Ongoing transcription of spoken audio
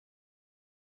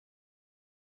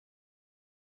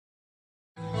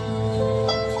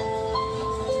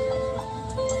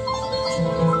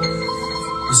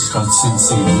This is called Sin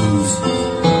City Blues.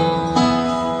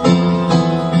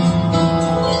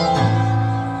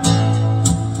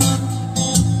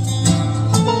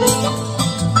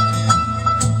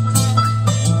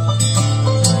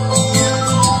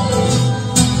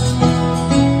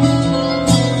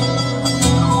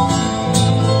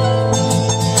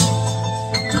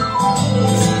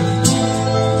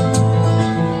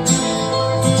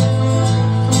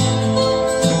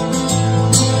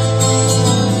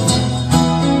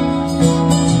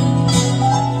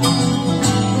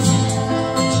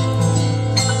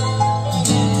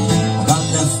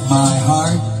 My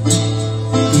heart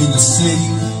in the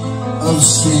city of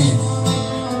sin.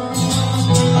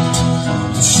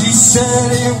 She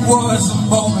said it was a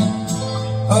moment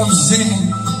of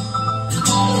zen.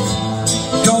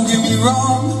 Don't get me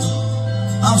wrong,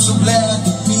 I'm so glad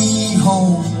to be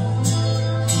home.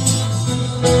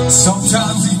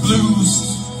 Sometimes these blues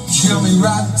chill me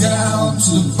right down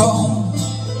to the bone.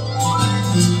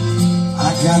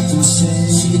 I got them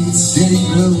city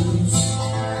blues.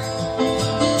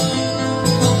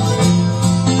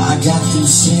 I got them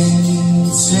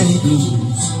Sin City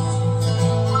blues.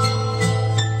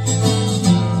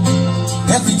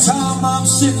 Every time I'm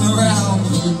sitting around,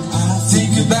 I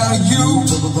think about you.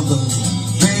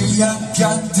 Baby, I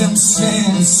got them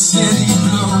Sin City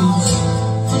blues.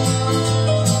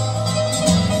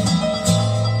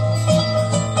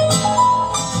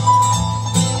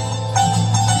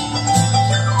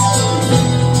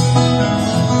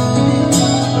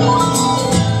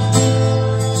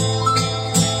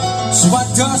 So I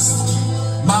dust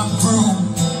my broom,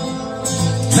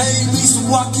 play me some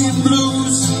walking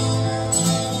blues.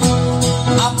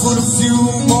 I put a few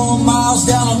more miles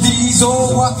down on these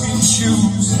old walking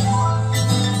shoes.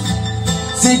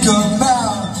 Think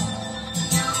about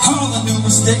all the new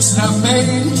mistakes that I've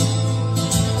made.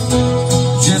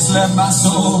 Just let my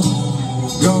soul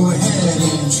go ahead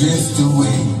and drift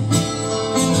away.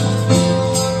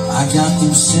 I got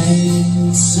them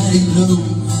Sin City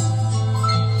blues.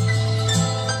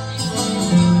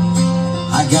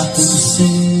 I got them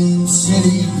Sin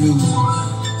City blues.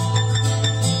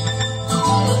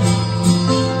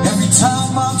 Every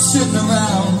time I'm sitting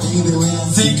around,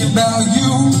 thinking about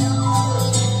you,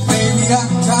 baby, I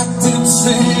got them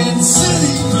Sin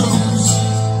City blues.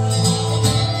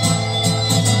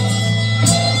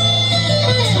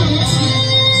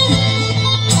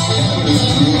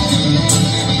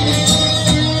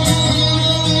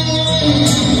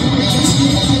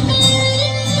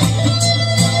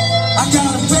 I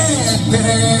got a bad,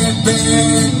 bad,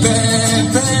 bad, bad,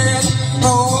 bad.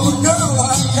 Oh no,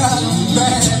 I got a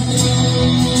bad.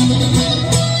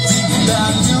 Thinking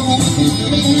about you.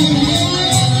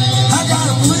 I got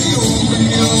a real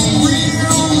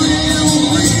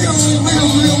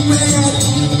bad.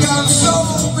 Got so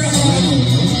bad.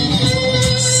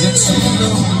 Sexy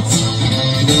blues.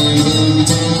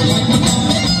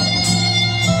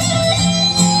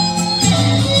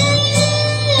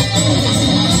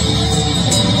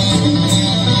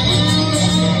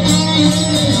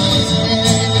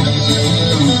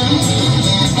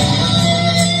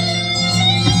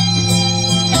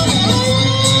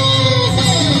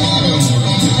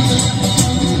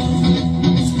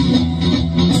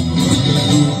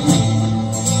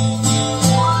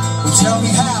 Tell me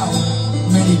how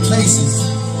many places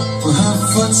were her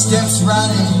footsteps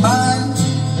right in mine,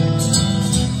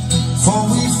 for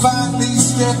we finally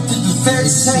stepped at the very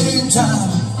same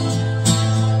time.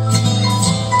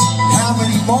 How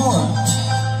many more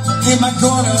am I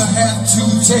gonna have to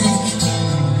take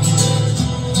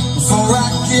before I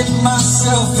give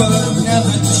myself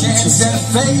another chance at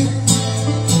fate?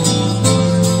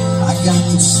 I got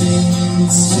the Sin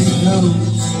City blues.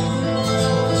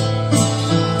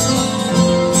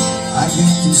 I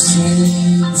got the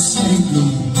Sin City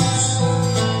blues.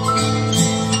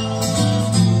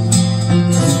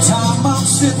 Every time I'm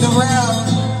sitting around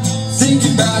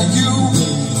thinking about you,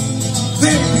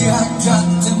 baby, I got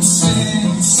them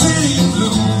Sin City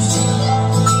blues.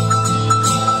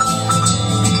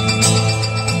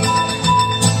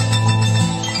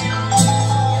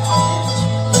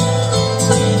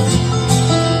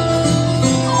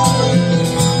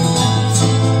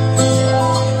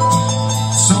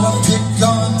 So I pick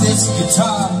on this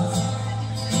guitar,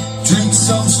 drink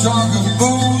some stronger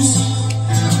booze,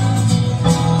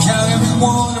 count every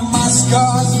one of my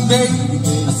scars, and baby,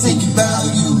 I think about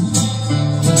you.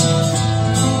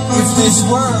 If this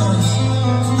world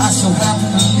I shall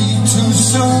happen to leave too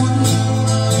soon,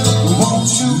 won't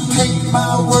you paint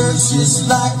my words just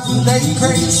like the late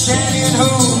great Shannon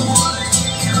Hoon?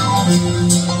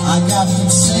 I got them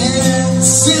Sin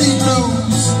City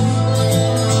blues.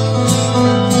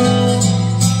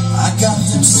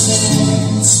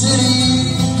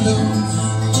 city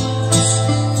blues.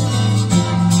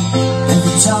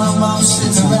 Every time I'm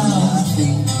sitting around,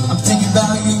 I'm thinking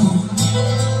about you.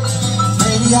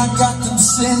 Baby, I got them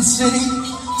Sin City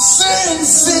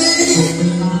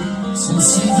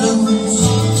blues.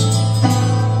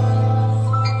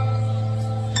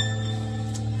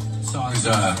 Song's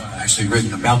actually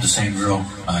written about the same girl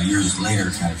years later,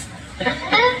 kind of.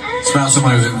 It's about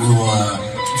someone who if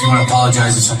you want to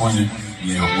apologize to someone,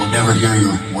 you know, will never hear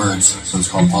your words, so it's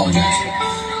called Apologize.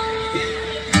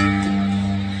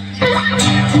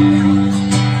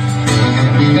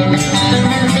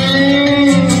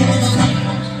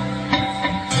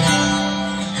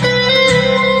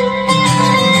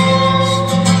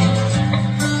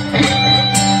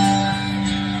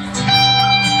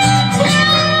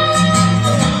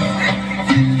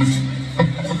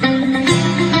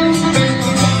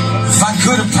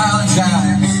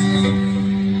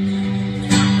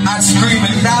 I'd scream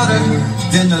it louder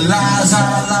than the lies I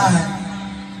lie.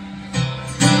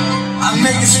 I'd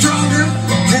make it stronger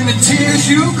than the tears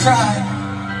you cry,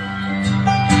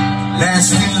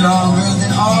 lasting longer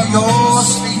than all your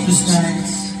sleepless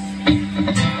nights.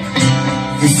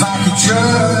 If I could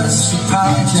just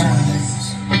apologize.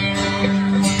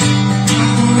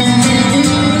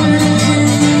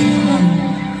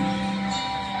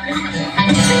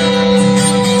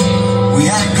 We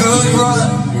had a good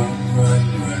run,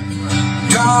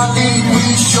 darling, we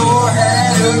sure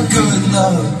had a good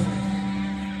love.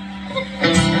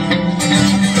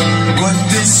 But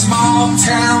this small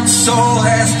town soul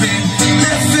has been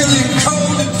left feeling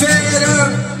cold and better.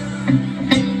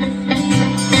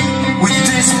 With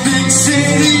this big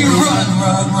city run,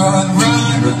 run, run, run,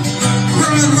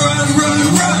 run, run, run, run,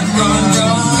 run, run,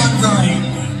 run.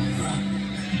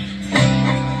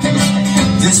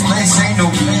 This place ain't no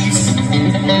place,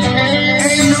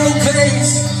 ain't no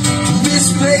place to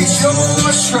misplace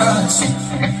your trust.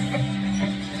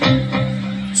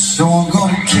 So I'm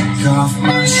gonna kick off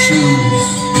my shoes,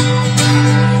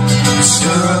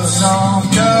 stir up some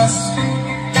dust.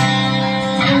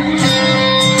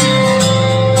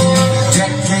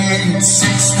 Decade and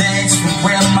 6 days from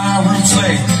where my roots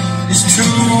lay is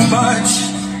too much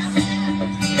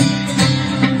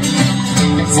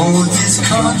for this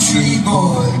country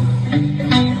boy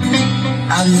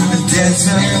out in the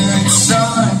desert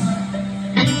sun.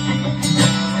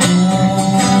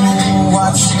 Oh,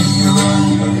 watch me run.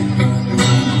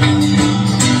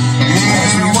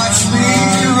 Yeah, watch me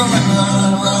run,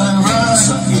 run, run, run.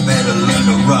 So you better learn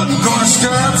to run. Gonna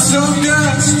stir up some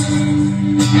dust.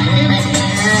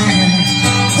 Yeah,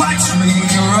 watch me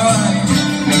run.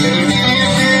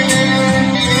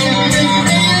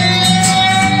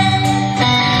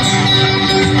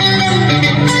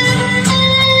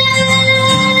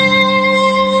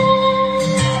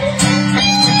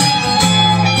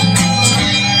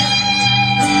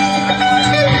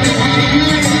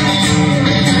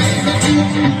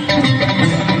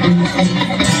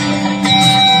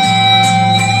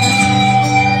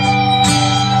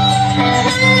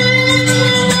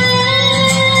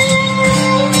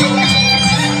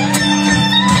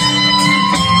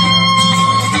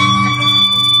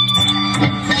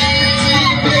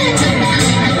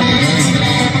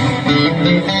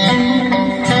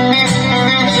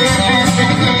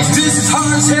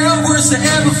 I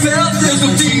ever felt. There's no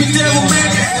demon devil man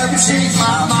to ever change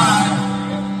my mind.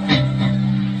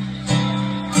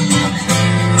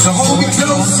 So hold me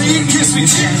closely and kiss me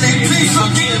gently. Please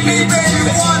forgive me, baby,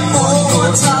 one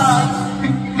more time.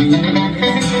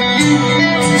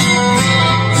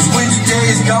 Cause when the day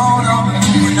is gone, I'm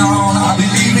moving on. I'll be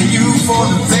leaving you for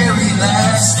the very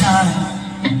last time.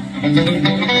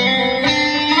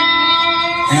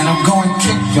 And I'm going to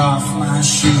kick off my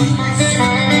shoes,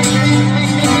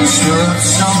 stir up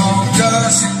some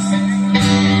dust.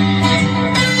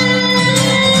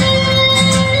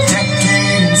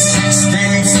 Decade and 6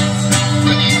 days,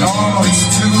 oh, it's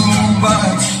too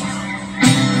much.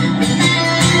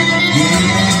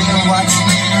 Yeah, watch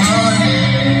me run.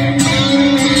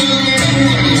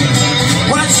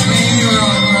 Watch me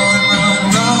run, run, run,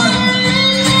 run.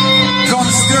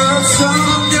 Gonna stir up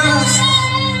some dust.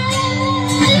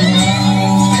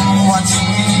 Watch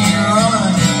me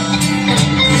run.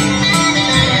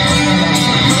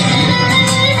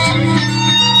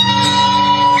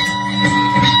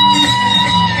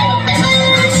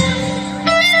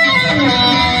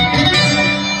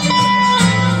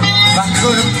 If I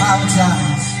could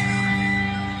apologize,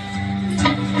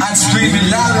 I'd scream it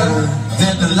louder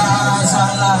than the lies I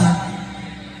lie.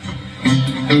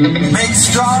 Make it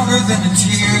stronger than the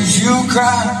tears you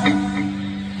cry,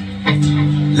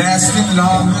 lasting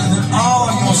longer than all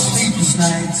your sleepless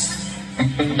nights.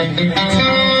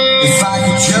 If I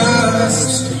could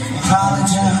just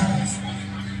apologize.